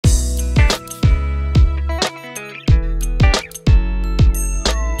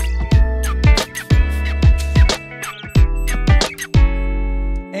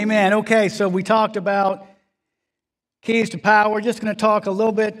Amen. Okay, so we talked about keys to power. We're just going to talk a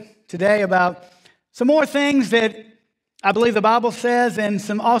little bit today about some more things that I believe the Bible says,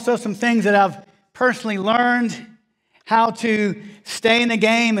 and also some things that I've personally learned how to stay in the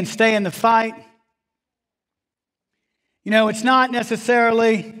game and stay in the fight. You know, it's not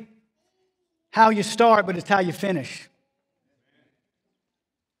necessarily how you start, but it's how you finish.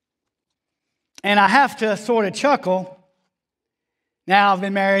 And I have to sort of chuckle. Now, I've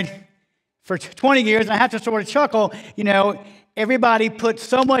been married for 20 years, and I have to sort of chuckle. You know, everybody puts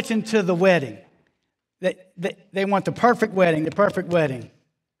so much into the wedding. They want the perfect wedding, the perfect wedding.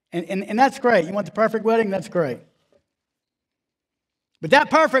 And that's great. You want the perfect wedding? That's great. But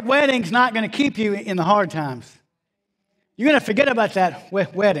that perfect wedding's not going to keep you in the hard times. You're going to forget about that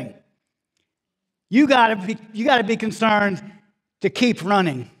wedding. You got to be concerned to keep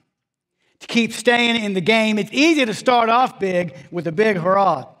running, to keep staying in the game. It's easy to start off big with a big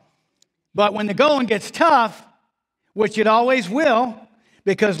hurrah. But when the going gets tough, which it always will,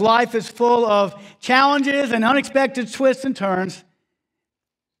 because life is full of challenges and unexpected twists and turns,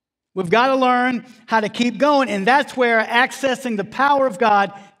 we've got to learn how to keep going. And that's where accessing the power of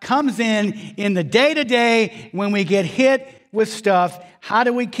God comes in the day-to-day when we get hit with stuff. How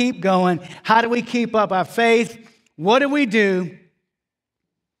do we keep going? How do we keep up our faith? What do we do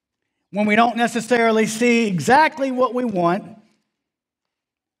when we don't necessarily see exactly what we want?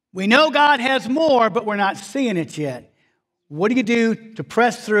 We know God has more, but we're not seeing it yet. What do you do to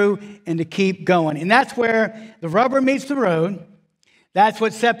press through and to keep going? And that's where the rubber meets the road. That's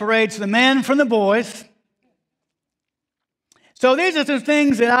what separates the men from the boys. So these are some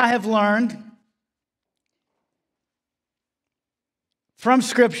things that I have learned from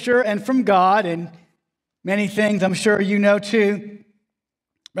Scripture and from God, and many things I'm sure you know too.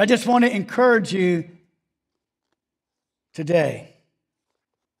 But I just want to encourage you today.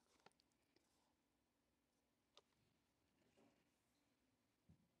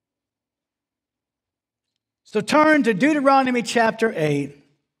 So turn to Deuteronomy chapter 8.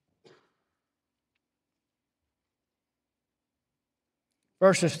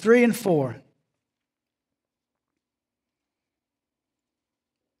 Verses 3 and 4. It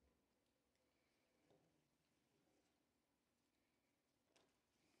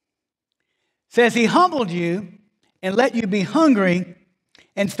says, He humbled you and let you be hungry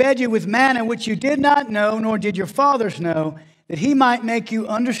and fed you with manna which you did not know, nor did your fathers know, that He might make you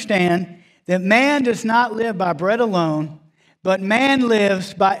understand that man does not live by bread alone, but man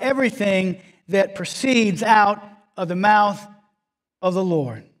lives by everything that proceeds out of the mouth of the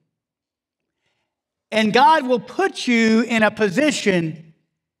Lord. And God will put you in a position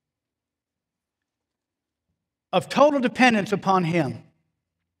of total dependence upon Him.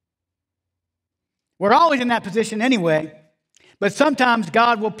 We're always in that position anyway, but sometimes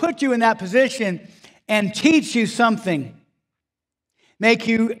God will put you in that position and teach you something, make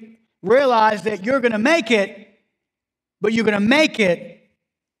you realize that you're going to make it, but you're going to make it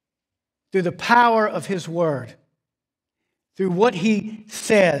through the power of His Word, through what He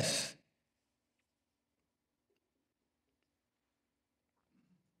says.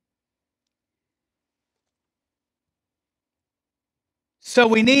 So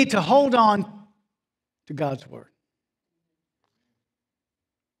we need to hold on to God's Word.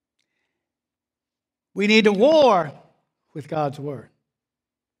 We need to war with God's Word.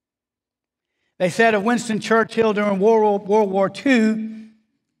 They said of Winston Churchill during World War II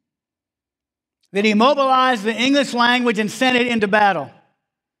that he mobilized the English language and sent it into battle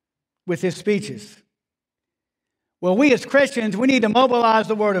with his speeches. Well, we as Christians, we need to mobilize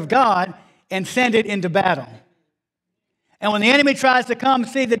the Word of God and send it into battle. And when the enemy tries to come,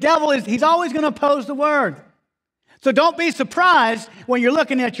 see, the devil he's always going to oppose the Word. So don't be surprised when you're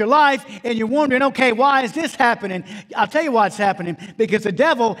looking at your life and you're wondering, okay, why is this happening? I'll tell you why it's happening. Because the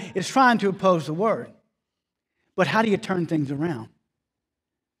devil is trying to oppose the Word. But how do you turn things around?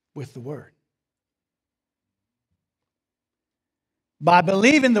 With the Word. By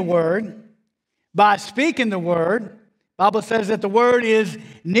believing the Word, by speaking the Word. The Bible says that the Word is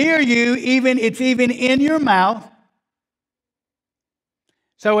near you, it's even in your mouth.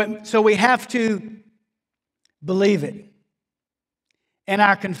 So we have to believe it. And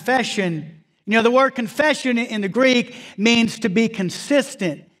our confession, you know, the word confession in the Greek means to be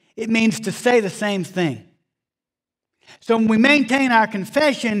consistent. It means to say the same thing. So when we maintain our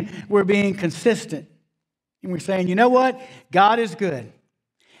confession, we're being consistent. And we're saying, you know what? God is good.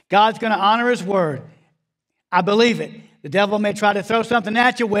 God's going to honor His Word. I believe it. The devil may try to throw something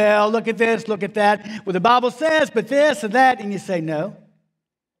at you. Well, look at this, look at that. Well, the Bible says, but this or that. And you say, no,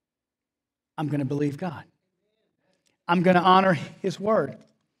 I'm going to believe God. I'm going to honor His Word.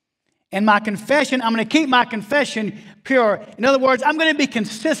 And my confession, I'm going to keep my confession pure. In other words, I'm going to be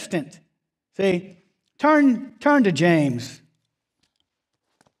consistent. See, turn to James.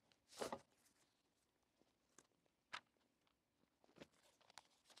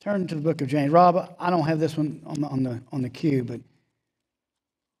 Turn to the book of James. Rob, I don't have this one on the cue, but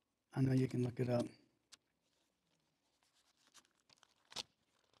I know you can look it up.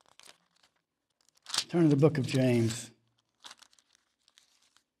 Turn to the book of James.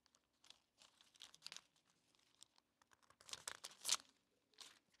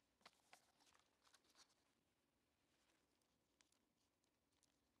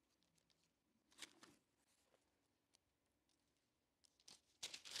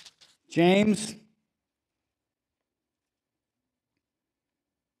 James.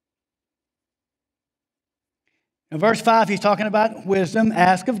 In verse 5, he's talking about wisdom.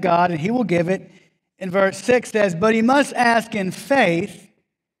 Ask of God, and he will give it. In verse 6 says, but he must ask in faith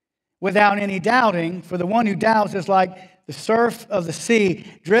without any doubting, for the one who doubts is like the surf of the sea,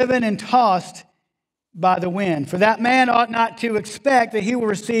 driven and tossed by the wind. For that man ought not to expect that he will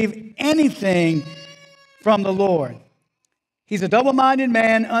receive anything from the Lord. He's a double-minded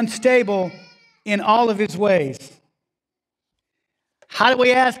man, unstable in all of his ways. How do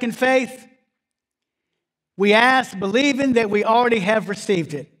we ask in faith? We ask believing that we already have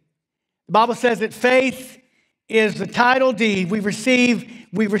received it. The Bible says that faith is the title deed. We receive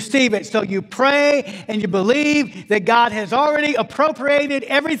it. So you pray and you believe that God has already appropriated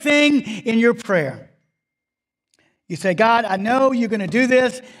everything in your prayer. You say, God, I know you're going to do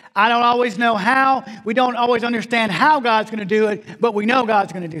this. I don't always know how. We don't always understand how God's going to do it, but we know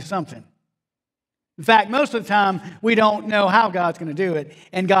God's going to do something. In fact, most of the time, we don't know how God's going to do it,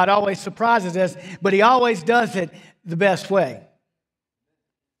 and God always surprises us, but he always does it the best way.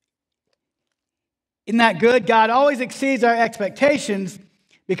 Isn't that good? God always exceeds our expectations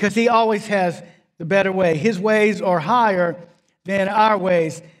because he always has the better way. His ways are higher than our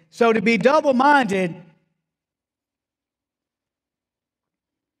ways. So to be double-minded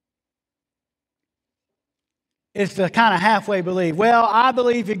is to kind of halfway believe. Well, I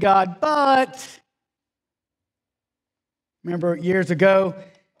believe in God, but... Remember years ago,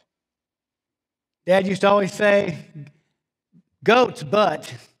 Dad used to always say, goats, but.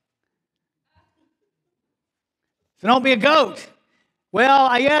 So don't be a goat. Well,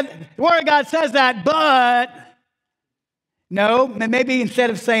 the Word of God says that, but. No, maybe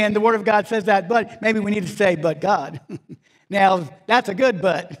instead of saying the Word of God says that, but, maybe we need to say, but God. Now, that's a good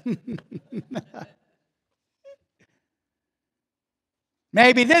but.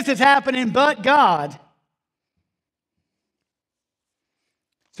 Maybe this is happening, but God.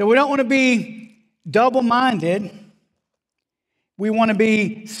 So we don't want to be double-minded. We want to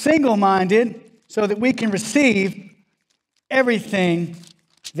be single-minded so that we can receive everything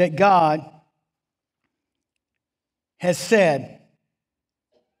that God has said.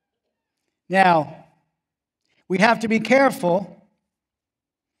 Now, we have to be careful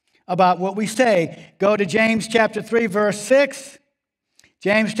about what we say. Go to James chapter 3, verse 6.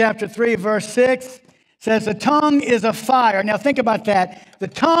 James chapter 3, verse 6. Says the tongue is a fire. Now think about that. The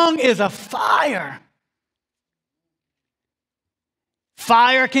tongue is a fire.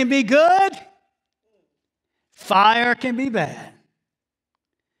 Fire can be good. Fire can be bad.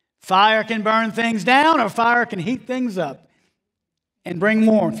 Fire can burn things down, or fire can heat things up and bring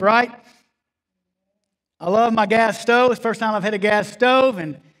warmth, right? I love my gas stove. It's the first time I've had a gas stove,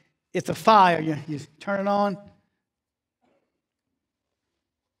 and it's a fire. You turn it on.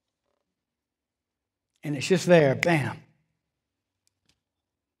 And it's just there, bam.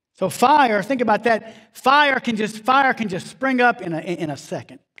 So fire, think about that. Fire can just spring up in a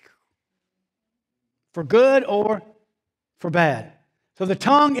second, for good or for bad. So the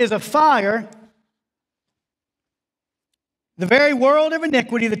tongue is a fire. The very world of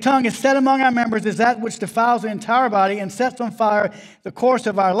iniquity, the tongue is set among our members, is that which defiles the entire body and sets on fire the course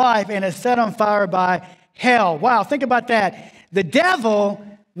of our life, and is set on fire by hell. Wow, think about that. The devil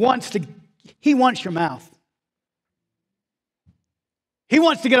wants your mouth. He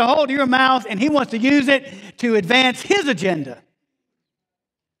wants to get a hold of your mouth, and he wants to use it to advance his agenda.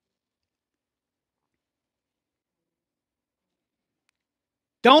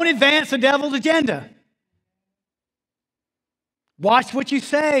 Don't advance the devil's agenda. Watch what you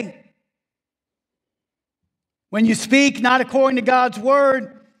say. When you speak not according to God's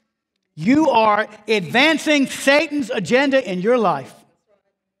word, you are advancing Satan's agenda in your life.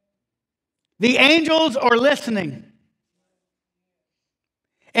 The angels are listening.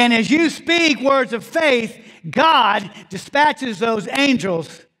 And as you speak words of faith, God dispatches those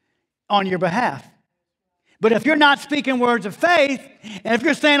angels on your behalf. But if you're not speaking words of faith, and if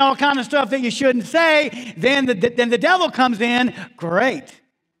you're saying all kind of stuff that you shouldn't say, then the devil comes in. Great.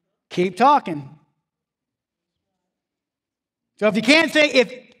 Keep talking. So if you can't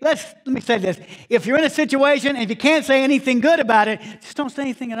say, let me say this. If you're in a situation and if you can't say anything good about it, just don't say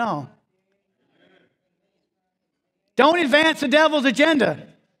anything at all. Don't advance the devil's agenda.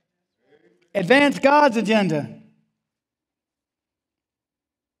 Advance God's agenda.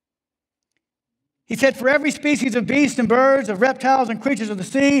 He said, for every species of beasts and birds, of reptiles and creatures of the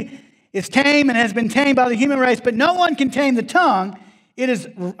sea is tame and has been tamed by the human race, but no one can tame the tongue. It is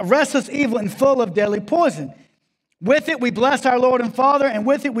a restless evil and full of deadly poison. With it we bless our Lord and Father, and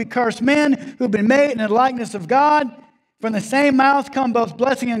with it we curse men who have been made in the likeness of God. From the same mouth come both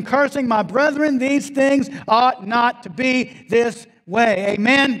blessing and cursing. My brethren, these things ought not to be this way.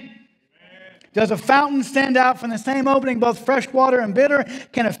 Amen. Does a fountain stand out from the same opening, both fresh water and bitter?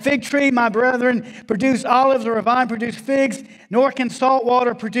 Can a fig tree, my brethren, produce olives, or a vine produce figs? Nor can salt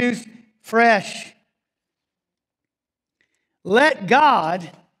water produce fresh. Let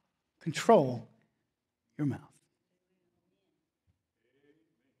God control your mouth.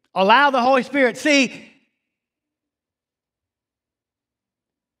 Allow the Holy Spirit. See,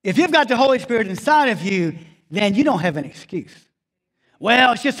 if you've got the Holy Spirit inside of you, then you don't have an excuse.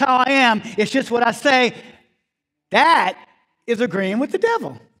 Well, it's just how I am. It's just what I say. That is agreeing with the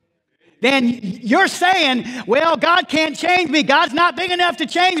devil. Then you're saying, well, God can't change me. God's not big enough to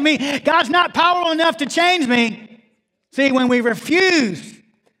change me. God's not powerful enough to change me. See, when we refuse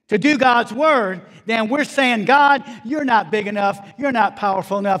to do God's word, then we're saying, God, you're not big enough. You're not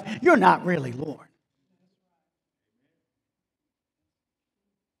powerful enough. You're not really Lord.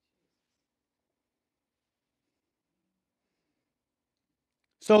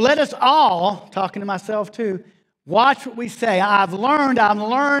 So let us all, talking to myself too, watch what we say. I'm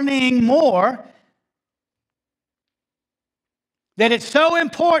learning more that it's so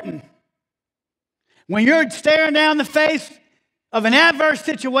important when you're staring down the face of an adverse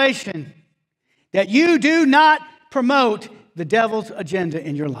situation that you do not promote the devil's agenda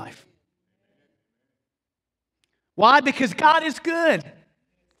in your life. Why? Because God is good.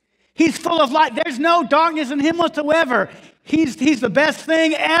 He's full of light. There's no darkness in him whatsoever. He's the best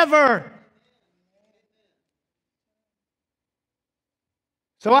thing ever.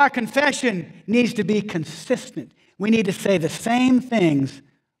 So our confession needs to be consistent. We need to say the same things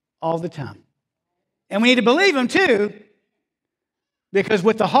all the time. And we need to believe them too, because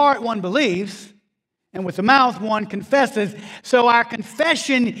with the heart one believes, and with the mouth one confesses. So our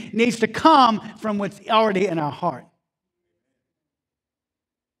confession needs to come from what's already in our heart.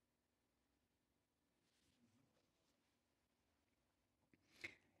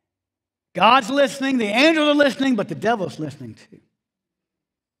 God's listening, the angels are listening, but the devil's listening too.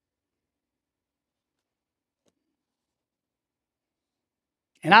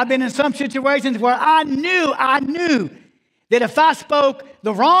 And I've been in some situations where I knew that if I spoke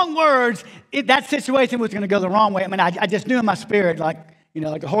the wrong words, that situation was going to go the wrong way. I mean, I just knew in my spirit, like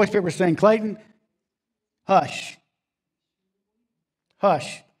the Holy Spirit was saying, Clayton, hush.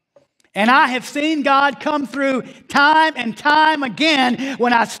 Hush. And I have seen God come through time and time again.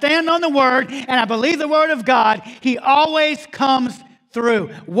 When I stand on the Word and I believe the Word of God, He always comes through.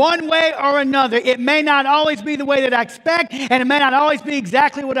 One way or another. It may not always be the way that I expect, and it may not always be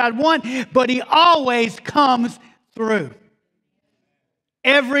exactly what I'd want, but He always comes through.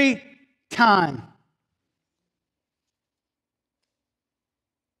 Every time.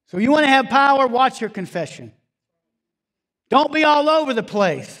 So you want to have power, watch your confession. Don't be all over the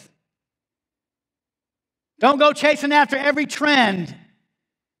place. Don't go chasing after every trend.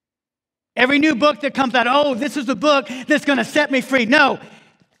 Every new book that comes out, oh, this is the book that's going to set me free. No,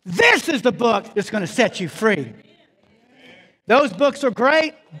 this is the book that's going to set you free. Those books are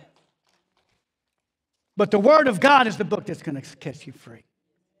great, but the Word of God is the book that's going to set you free.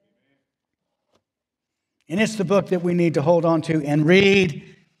 And it's the book that we need to hold on to and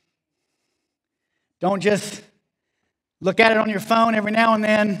read. Don't just look at it on your phone every now and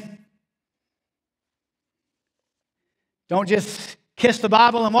then. Don't just kiss the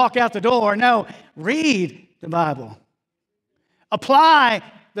Bible and walk out the door. No, read the Bible. Apply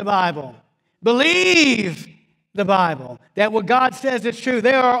the Bible. Believe the Bible. That what God says is true.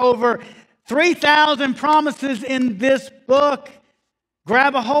 There are over 3,000 promises in this book.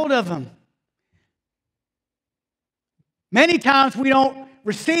 Grab a hold of them. Many times we don't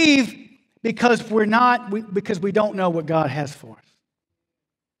receive because because we don't know what God has for us.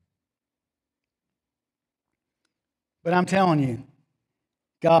 But I'm telling you,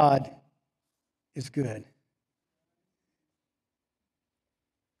 God is good.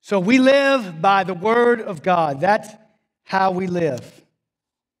 So we live by the word of God. That's how we live.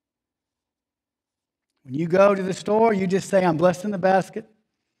 When you go to the store, you just say, I'm blessed in the basket.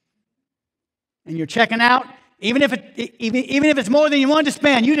 And you're checking out. Even if it's more than you want to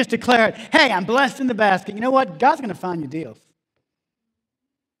spend, you just declare it, hey, I'm blessed in the basket. You know what? God's going to find you deals.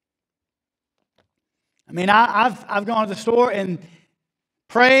 I mean, I've gone to the store and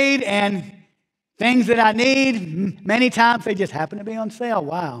prayed, and things that I need, many times they just happen to be on sale.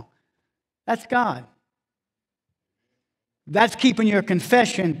 Wow. That's God. That's keeping your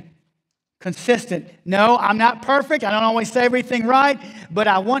confession consistent. No, I'm not perfect. I don't always say everything right, but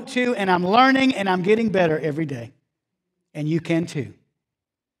I want to, and I'm learning, and I'm getting better every day. And you can too.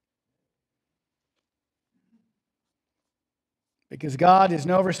 Because God is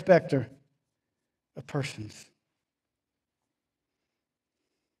no respecter of persons.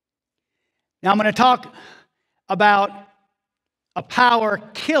 Now I'm going to talk about a power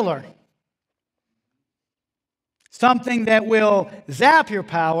killer. Something that will zap your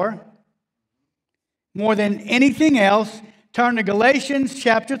power more than anything else. Turn to Galatians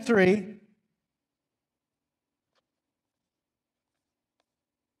chapter 3.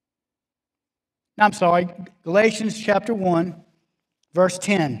 I'm sorry, Galatians chapter 1, verse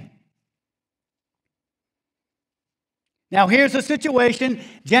 10. Now here's the situation.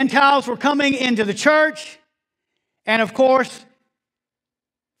 Gentiles were coming into the church. And of course,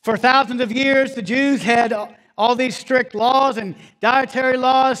 for thousands of years, the Jews had all these strict laws and dietary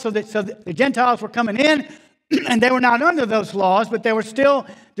laws, so that the Gentiles were coming in, and they were not under those laws, but they were still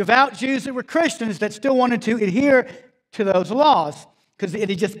devout Jews that were Christians that still wanted to adhere to those laws because it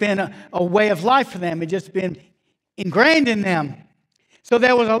had just been a way of life for them. It had just been ingrained in them. So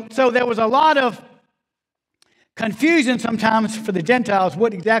there was a lot of confusion sometimes for the Gentiles.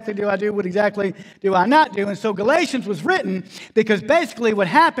 What exactly do I do? What exactly do I not do? And so Galatians was written because basically what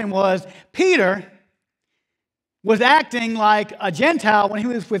happened was Peter was acting like a Gentile when he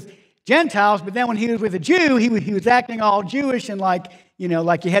was with Gentiles, but then when he was with a Jew, he was acting all Jewish and like you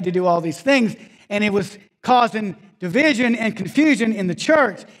had to do all these things. And it was causing division and confusion in the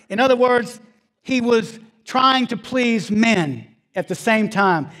church. In other words, he was trying to please men at the same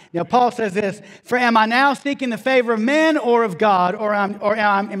time. Now, Paul says this, for am I now seeking the favor of men or of God, or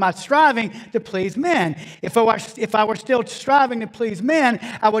am I striving to please men? If I were still striving to please men,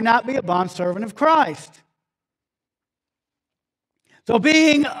 I would not be a bondservant of Christ. So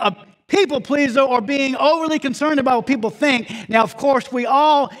being a people pleaser or being overly concerned about what people think. Now, of course, we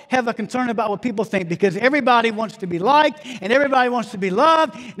all have a concern about what people think because everybody wants to be liked and everybody wants to be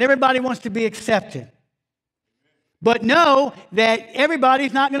loved and everybody wants to be accepted. But know that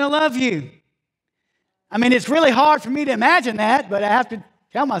everybody's not going to love you. I mean, it's really hard for me to imagine that, but I have to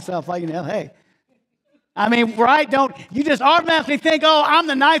tell myself, hey. I mean, right? Don't you just automatically think, oh, I'm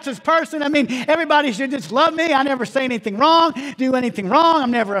the nicest person. I mean, everybody should just love me. I never say anything wrong, do anything wrong.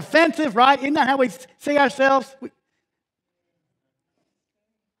 I'm never offensive, right? Isn't that how we see ourselves?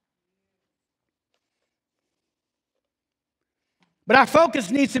 But our focus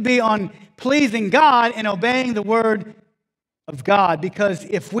needs to be on pleasing God and obeying the word of God, because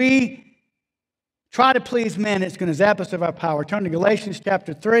if we try to please men, it's going to zap us of our power. Turn to Galatians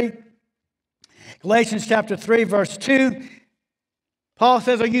chapter 3. Galatians chapter 3, verse 2. Paul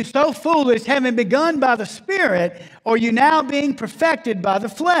says, are you so foolish, having begun by the Spirit, or are you now being perfected by the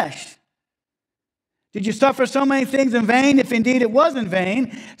flesh? Did you suffer so many things in vain, if indeed it was in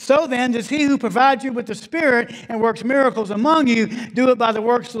vain? So then, does he who provides you with the Spirit and works miracles among you do it by the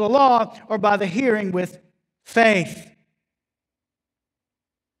works of the law or by the hearing with faith?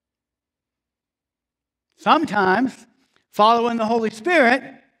 Sometimes, following the Holy Spirit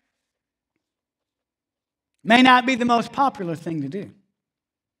may not be the most popular thing to do.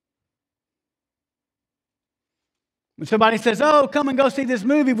 When somebody says, oh, come and go see this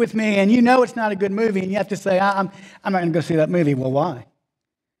movie with me, and you know it's not a good movie, and you have to say, I'm not going to go see that movie. Well, why?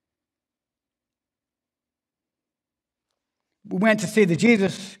 We went to see the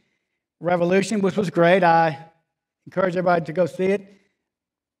Jesus Revolution, which was great. I encourage everybody to go see it.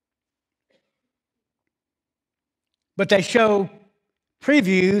 But they show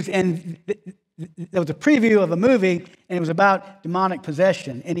previews, and there was a preview of a movie, and it was about demonic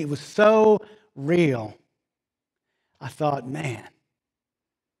possession, and it was so real. I thought, man.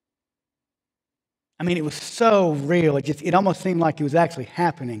 I mean, it was so real. It almost seemed like it was actually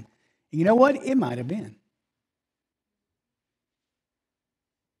happening. And you know what? It might have been.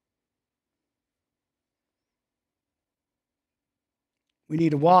 We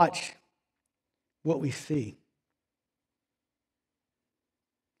need to watch what we see.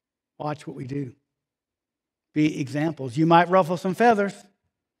 Watch what we do. Be examples. You might ruffle some feathers.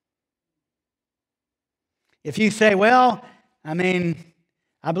 If you say, well, I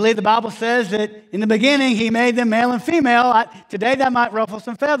believe the Bible says that in the beginning he made them male and female. Today that might ruffle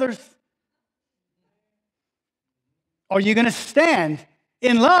some feathers. Are you going to stand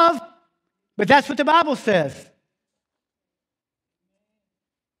in love? But that's what the Bible says.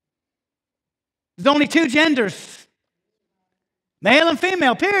 There's only two genders, male and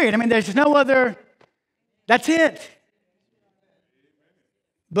female, period. There's just no other, that's it.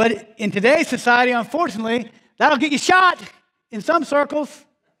 But in today's society, unfortunately, that'll get you shot in some circles.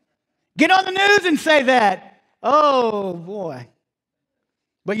 Get on the news and say that. Oh, boy.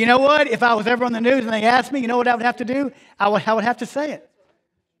 But you know what? If I was ever on the news and they asked me, you know what I would have to do? I would have to say it.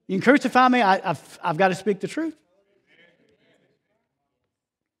 You can crucify me. I've got to speak the truth.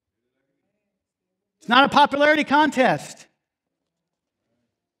 It's not a popularity contest.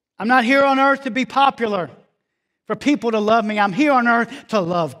 I'm not here on earth to be popular, for people to love me. I'm here on earth to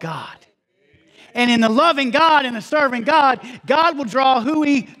love God. And in the loving God and the serving God, God will draw who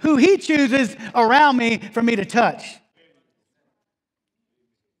he chooses around me for me to touch.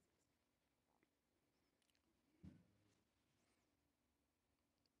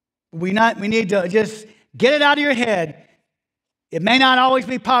 We need to just get it out of your head. It may not always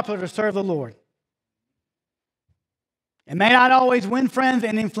be popular to serve the Lord. It may not always win friends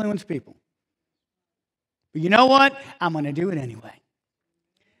and influence people. But you know what? I'm going to do it anyway.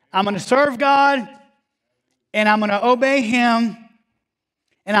 I'm going to serve God, and I'm going to obey Him,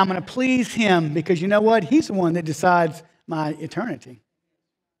 and I'm going to please Him, because you know what? He's the one that decides my eternity.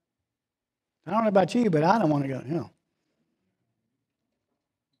 I don't know about you, but I don't want to go to hell.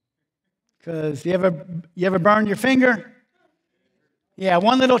 Because you ever burned your finger? Yeah,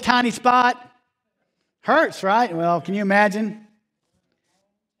 one little tiny spot. Hurts, right? Well, can you imagine?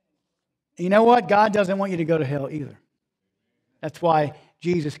 You know what? God doesn't want you to go to hell either. That's why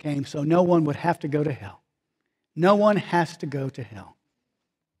Jesus came, so no one would have to go to hell. No one has to go to hell.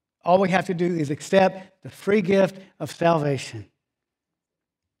 All we have to do is accept the free gift of salvation.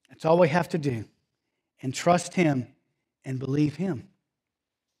 That's all we have to do. And trust Him and believe Him.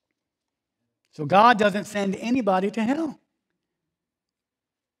 So God doesn't send anybody to hell.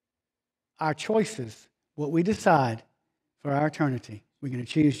 Our choices, what we decide for our eternity. We're going to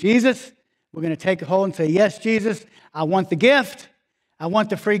choose Jesus. We're going to take a hold and say, yes, Jesus, I want the gift. I want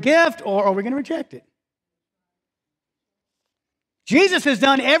the free gift, or are we going to reject it? Jesus has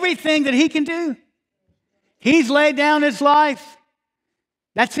done everything that He can do. He's laid down His life.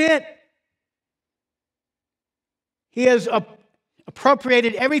 That's it. He has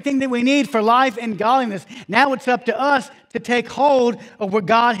appropriated everything that we need for life and godliness. Now it's up to us to take hold of what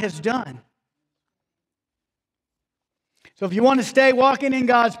God has done. So if you want to stay walking in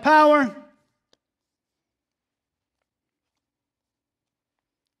God's power,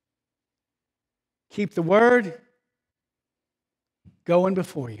 keep the Word going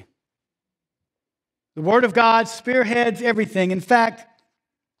before you. The Word of God spearheads everything. In fact,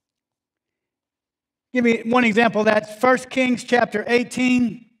 give me one example of that. 1 Kings chapter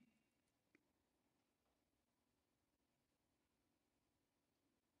 18.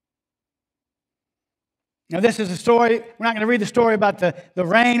 Now, this is a story. We're not going to read the story about the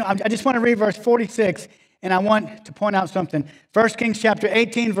rain. I just want to read verse 46, and I want to point out something. 1 Kings chapter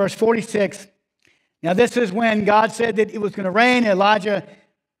 18, verse 46. Now, this is when God said that it was going to rain. Elijah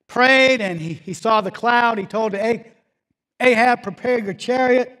prayed, and he saw the cloud. He told Ahab, prepare your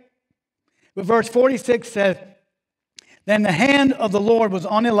chariot. But verse 46 says, then the hand of the Lord was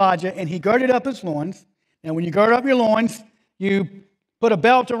on Elijah, and he girded up his loins. Now, when you gird up your loins, you put a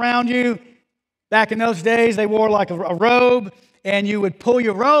belt around you. Back in those days, they wore like a robe, and you would pull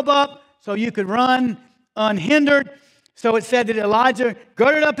your robe up so you could run unhindered. So it said that Elijah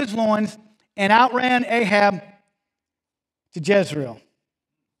girded up his loins and outran Ahab to Jezreel.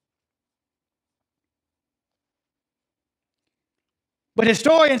 But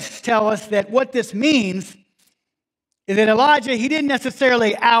historians tell us that what this means is that Elijah, he didn't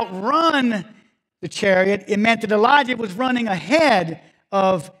necessarily outrun the chariot. It meant that Elijah was running ahead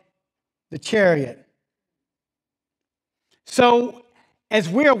of the chariot. So as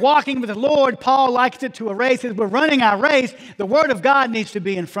we're walking with the Lord, Paul likes it to a race. As we're running our race, the Word of God needs to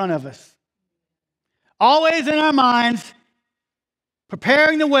be in front of us. Always in our minds,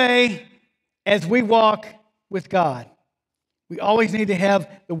 preparing the way as we walk with God. We always need to have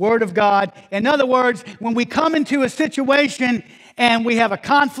the Word of God. In other words, when we come into a situation and we have a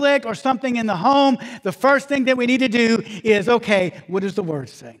conflict or something in the home, the first thing that we need to do is, okay, what does the Word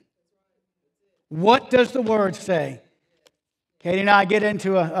say? What does the Word say? Katie and I get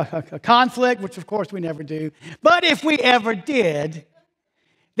into a conflict, which of course we never do. But if we ever did,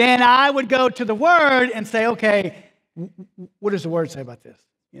 then I would go to the Word and say, okay, what does the Word say about this?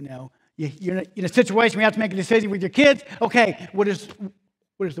 You're in a situation where you have to make a decision with your kids. Okay, what does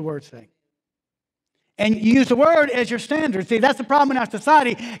the Word say? And you use the Word as your standard. See, that's the problem in our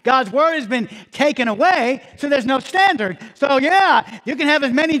society. God's Word has been taken away, so there's no standard. So yeah, you can have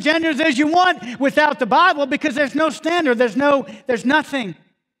as many genders as you want without the Bible because there's no standard. There's nothing.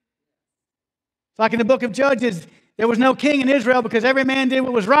 It's like in the book of Judges, there was no king in Israel because every man did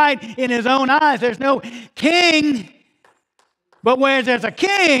what was right in his own eyes. There's no king, but where there's a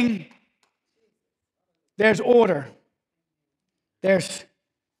king, there's order. There's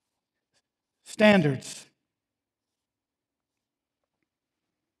standards.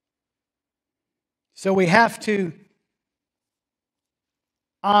 So we have to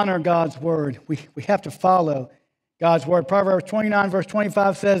honor God's word. We have to follow God's word. Proverbs 29 verse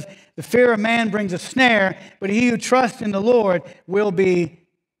 25 says, the fear of man brings a snare, but he who trusts in the Lord will be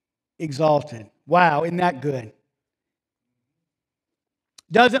exalted. Wow, isn't that good?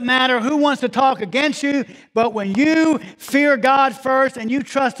 Doesn't matter who wants to talk against you, but when you fear God first and you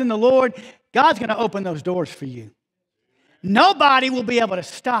trust in the Lord, God's going to open those doors for you. Nobody will be able to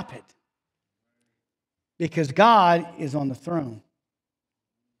stop it because God is on the throne.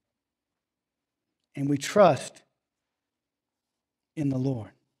 And we trust in the Lord.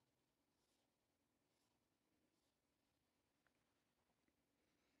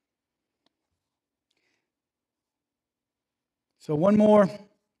 So one more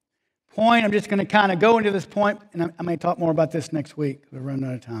point. I'm just going to kind of go into this point, and I may talk more about this next week. We're running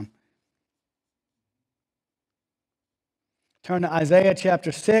out of time. Turn to Isaiah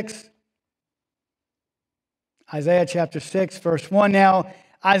chapter 6. Isaiah chapter 6, verse 1. Now,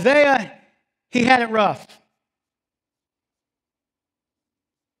 Isaiah, he had it rough.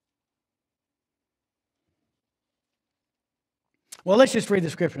 Well, let's just read the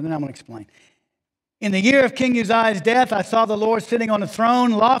scripture, and then I'm going to explain. In the year of King Uzziah's death, I saw the Lord sitting on a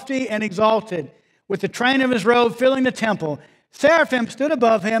throne, lofty and exalted, with the train of his robe filling the temple. Seraphim stood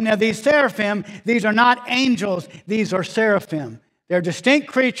above him. Now, these seraphim, these are not angels. These are seraphim. They're distinct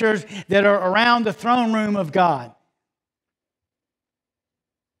creatures that are around the throne room of God.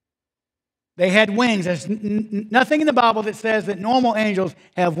 They had wings. There's nothing in the Bible that says that normal angels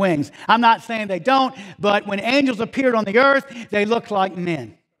have wings. I'm not saying they don't, but when angels appeared on the earth, they looked like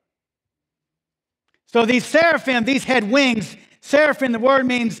men. So these seraphim, these had wings. Seraphim, the word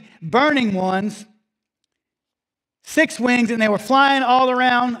means burning ones. 6 wings, and they were flying all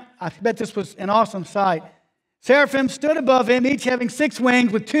around. I bet this was an awesome sight. Seraphim stood above him, each having 6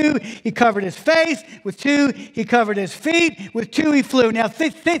 wings. With 2, he covered his face. With 2, he covered his feet. With 2, he flew. Now,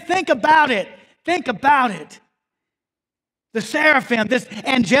 think about it. Think about it. The seraphim, this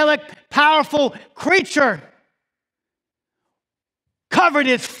angelic, powerful creature, covered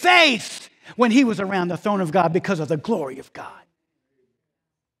his face when he was around the throne of God because of the glory of God.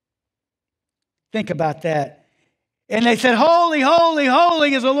 Think about that. And they said, holy, holy,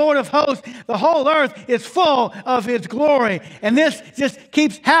 holy is the Lord of hosts. The whole earth is full of his glory. And this just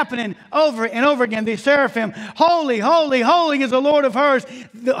keeps happening over and over again. These seraphim, holy, holy, holy is the Lord of hosts.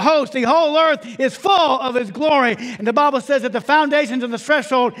 The whole earth is full of his glory. And the Bible says that the foundations of the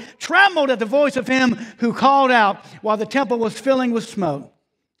threshold trembled at the voice of him who called out while the temple was filling with smoke.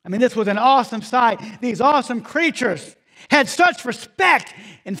 I mean, this was an awesome sight. These awesome creatures had such respect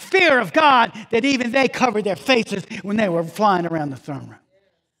and fear of God that even they covered their faces when they were flying around the throne room.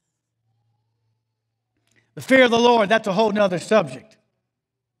 The fear of the Lord, that's a whole nother subject.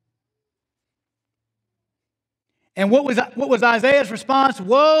 And what was Isaiah's response?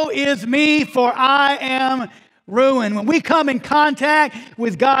 Woe is me, for I am ruined. When we come in contact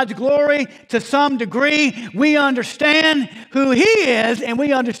with God's glory to some degree, we understand who he is and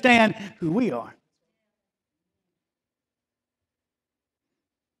we understand who we are.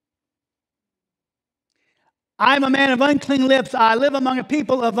 I'm a man of unclean lips. I live among a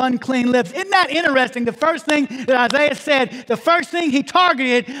people of unclean lips. Isn't that interesting? The first thing that Isaiah said, the first thing he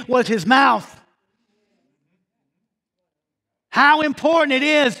targeted was his mouth. How important it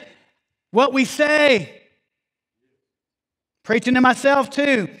is what we say. Preaching to myself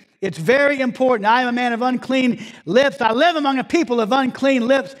too. It's very important. I am a man of unclean lips. I live among a people of unclean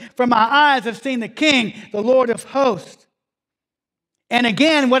lips. For my eyes have seen the King, the Lord of hosts. And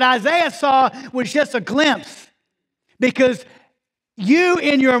again, what Isaiah saw was just a glimpse. Because you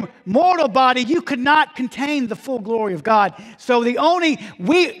in your mortal body, you could not contain the full glory of God. So we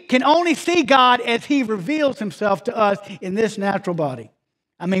can only see God as he reveals himself to us in this natural body.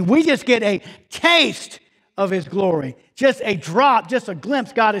 I mean, we just get a taste of his glory. Just a drop, just a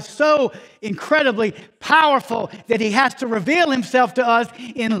glimpse. God is so incredibly powerful that he has to reveal himself to us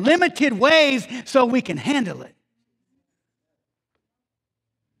in limited ways so we can handle it.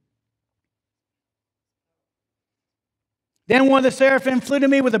 Then one of the seraphim flew to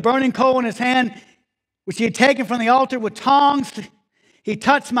me with a burning coal in his hand, which he had taken from the altar with tongs. He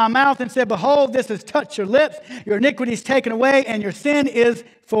touched my mouth and said, behold, this has touched your lips. Your iniquity is taken away and your sin is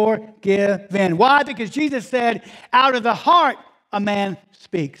forgiven. Why? Because Jesus said, out of the heart a man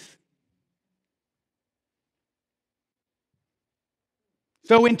speaks.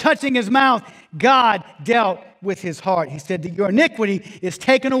 So in touching his mouth, God dealt with his heart. He said that your iniquity is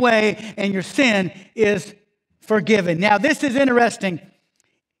taken away and your sin is forgiven. Now, this is interesting.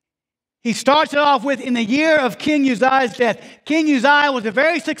 He starts it off with, in the year of King Uzziah's death. King Uzziah was a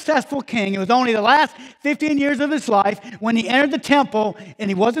very successful king. It was only the last 15 years of his life. When he entered the temple,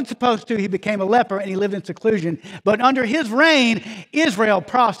 and he wasn't supposed to, he became a leper and he lived in seclusion. But under his reign, Israel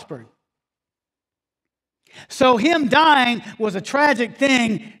prospered. So him dying was a tragic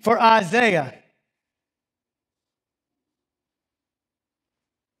thing for Isaiah.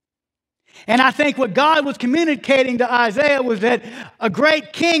 And I think what God was communicating to Isaiah was that a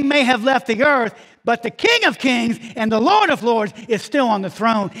great king may have left the earth, but the King of Kings and the Lord of Lords is still on the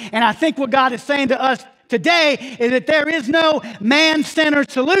throne. And I think what God is saying to us today is that there is no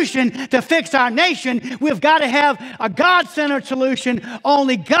man-centered solution to fix our nation. We've got to have a God-centered solution.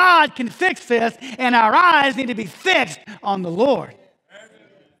 Only God can fix this, and our eyes need to be fixed on the Lord.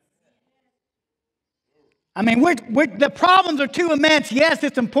 I mean, the problems are too immense. Yes,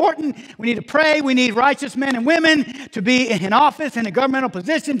 it's important. We need to pray. We need righteous men and women to be in office and in governmental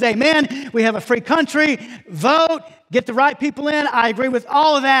positions. Amen. We have a free country. Vote. Get the right people in. I agree with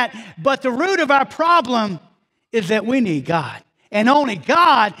all of that. But the root of our problem is that we need God. And only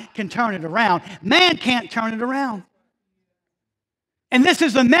God can turn it around. Man can't turn it around. And this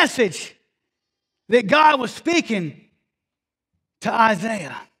is the message that God was speaking to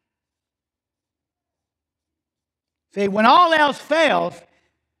Isaiah. See, when all else fails,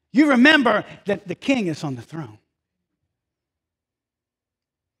 you remember that the king is on the throne.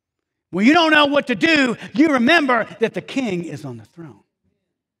 When you don't know what to do, you remember that the king is on the throne.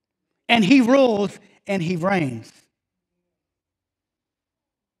 And he rules and he reigns.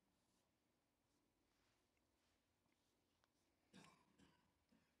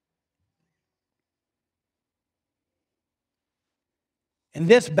 And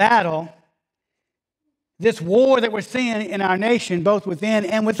this battle, this war that we're seeing in our nation, both within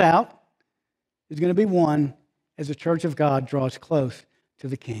and without, is going to be won as the church of God draws close to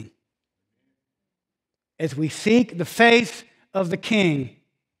the King. As we seek the face of the King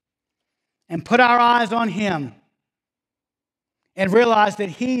and put our eyes on Him and realize that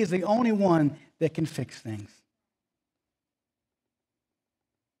He is the only one that can fix things.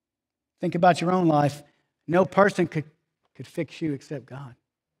 Think about your own life. No person could fix you except God.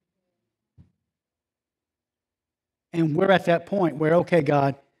 And we're at that point where, okay,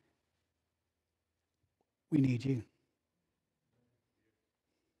 God, we need you.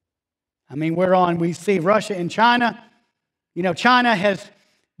 I mean, we see Russia and China. You know, China has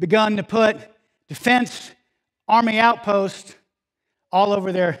begun to put defense army outposts all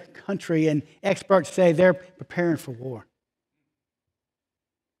over their country, and experts say they're preparing for war.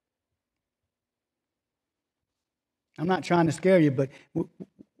 I'm not trying to scare you, but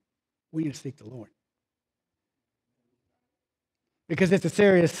we need to seek the Lord. Because it's a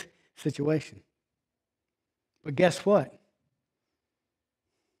serious situation. But guess what?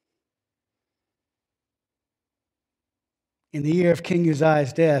 In the year of King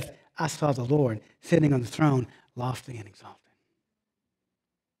Uzziah's death, I saw the Lord sitting on the throne, lofty and exalted.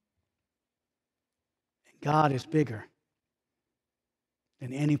 And God is bigger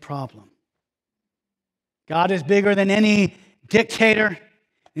than any problem. God is bigger than any dictator,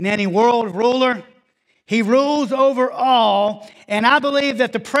 than any world ruler. He rules over all, and I believe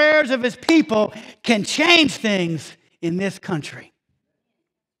that the prayers of His people can change things in this country.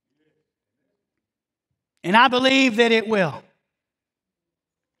 And I believe that it will.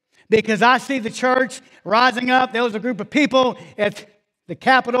 Because I see the church rising up. There was a group of people at the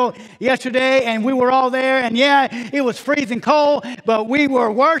Capitol yesterday, and we were all there, and yeah, it was freezing cold, but we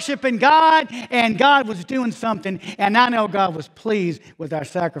were worshiping God, and God was doing something, and I know God was pleased with our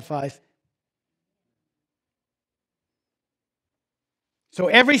sacrifice. So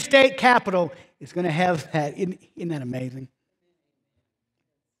every state capital is going to have that. Isn't that amazing?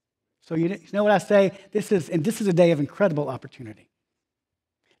 So you know what I say? This is a day of incredible opportunity.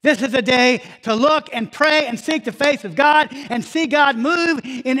 This is a day to look and pray and seek the face of God and see God move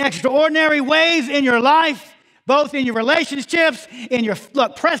in extraordinary ways in your life. both in your relationships,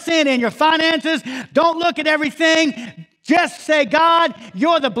 press in your finances. Don't look at everything. Just say, God,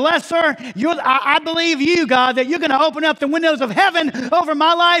 you're the blesser. I believe you, God, that you're going to open up the windows of heaven over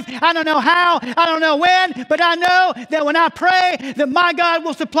my life. I don't know how, I don't know when, but I know that when I pray, that my God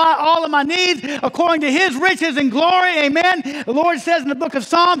will supply all of my needs according to his riches and glory. Amen. The Lord says in the book of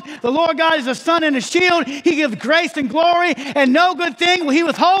Psalms, the Lord God is a sun and a shield. He gives grace and glory, and no good thing will he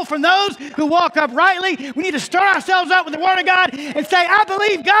withhold from those who walk uprightly. We need to start ourselves up with the word of God and say, I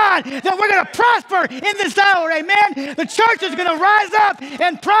believe, God, that we're going to prosper in this hour. Amen. The church is going to rise up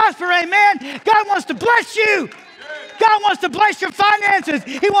and prosper. Amen. God wants to bless you. God wants to bless your finances.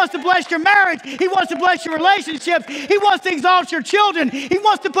 He wants to bless your marriage. He wants to bless your relationships. He wants to exalt your children. He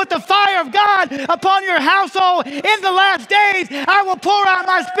wants to put the fire of God upon your household. In the last days, I will pour out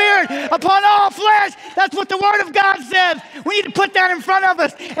my spirit upon all flesh. That's what the word of God says. We need to put that in front of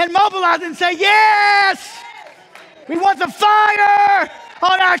us and mobilize and say, yes, we want the fire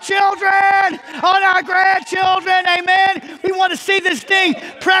on our children, on our grandchildren, amen. We want to see this thing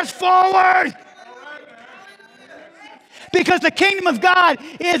press forward because the kingdom of God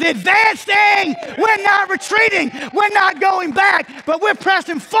is advancing. We're not retreating. We're not going back, but we're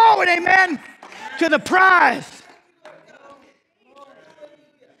pressing forward, amen, to the prize.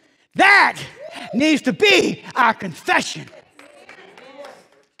 That needs to be our confession.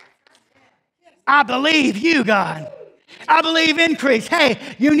 I believe you, God. I believe increase. Hey,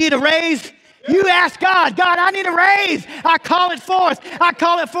 you need a raise? You ask God, God, I need a raise. I call it forth. I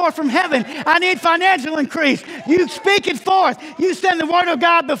call it forth from heaven. I need financial increase. You speak it forth. You send the word of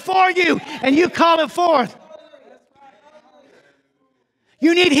God before you, and you call it forth.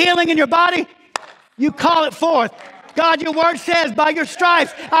 You need healing in your body. You call it forth. God, your word says, by your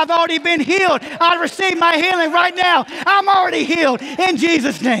stripes, I've already been healed. I receive my healing right now. I'm already healed in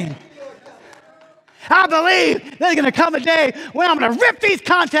Jesus' name. I believe there's going to come a day when I'm going to rip these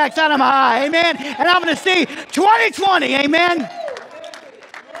contacts out of my eye, amen, and I'm going to see 2020, amen.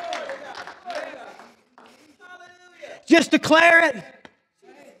 Just declare it.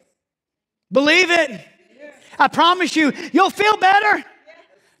 Believe it. I promise you, you'll feel better.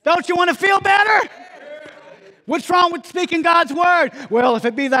 Don't you want to feel better? What's wrong with speaking God's word? Well, if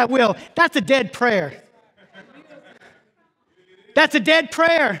it be thy will, that's a dead prayer. That's a dead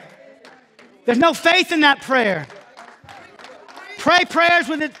prayer. There's no faith in that prayer. Pray prayers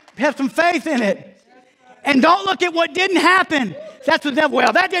with it, have some faith in it. And don't look at what didn't happen. That's the devil.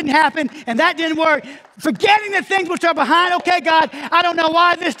 Well, that didn't happen and that didn't work. Forgetting the things which are behind. Okay, God, I don't know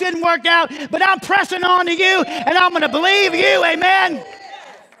why this didn't work out, but I'm pressing on to you and I'm going to believe you. Amen.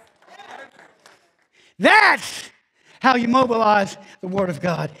 That's how you mobilize the word of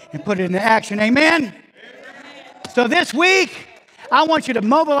God and put it into action. Amen. So this week, I want you to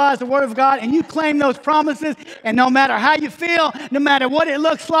mobilize the word of God and you claim those promises, and no matter how you feel, no matter what it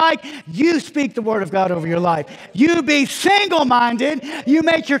looks like, you speak the word of God over your life. You be single-minded. You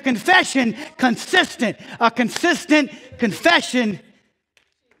make your confession consistent. A consistent confession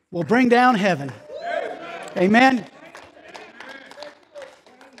will bring down heaven. Amen.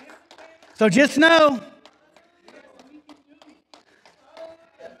 So just know,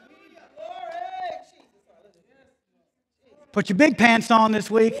 put your big pants on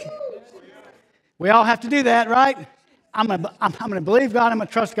this week. We all have to do that, right? I'm gonna believe God. I'm gonna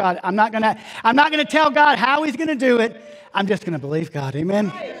trust God. I'm not gonna tell God how He's gonna do it. I'm just gonna believe God.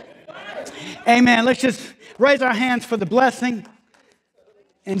 Amen. Amen. Let's just raise our hands for the blessing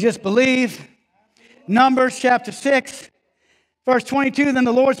and just believe. Numbers chapter 6, verse 22. Then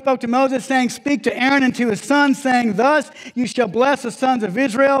the Lord spoke to Moses, saying, "Speak to Aaron and to his sons, saying, Thus you shall bless the sons of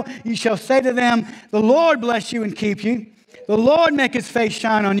Israel. You shall say to them, The Lord bless you and keep you. The Lord make his face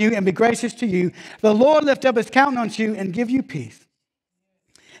shine on you and be gracious to you. The Lord lift up his countenance on you and give you peace.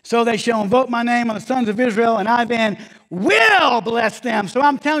 So they shall invoke my name on the sons of Israel, and I then will bless them." So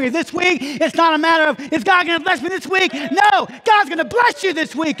I'm telling you, this week, it's not a matter of, is God going to bless me this week? No, God's going to bless you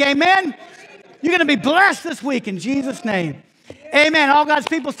this week. Amen. You're going to be blessed this week in Jesus' name. Amen. All God's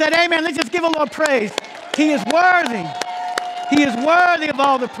people said amen. Let's just give a Lord praise. He is worthy. He is worthy of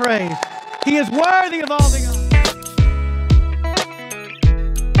all the praise. He is worthy of all the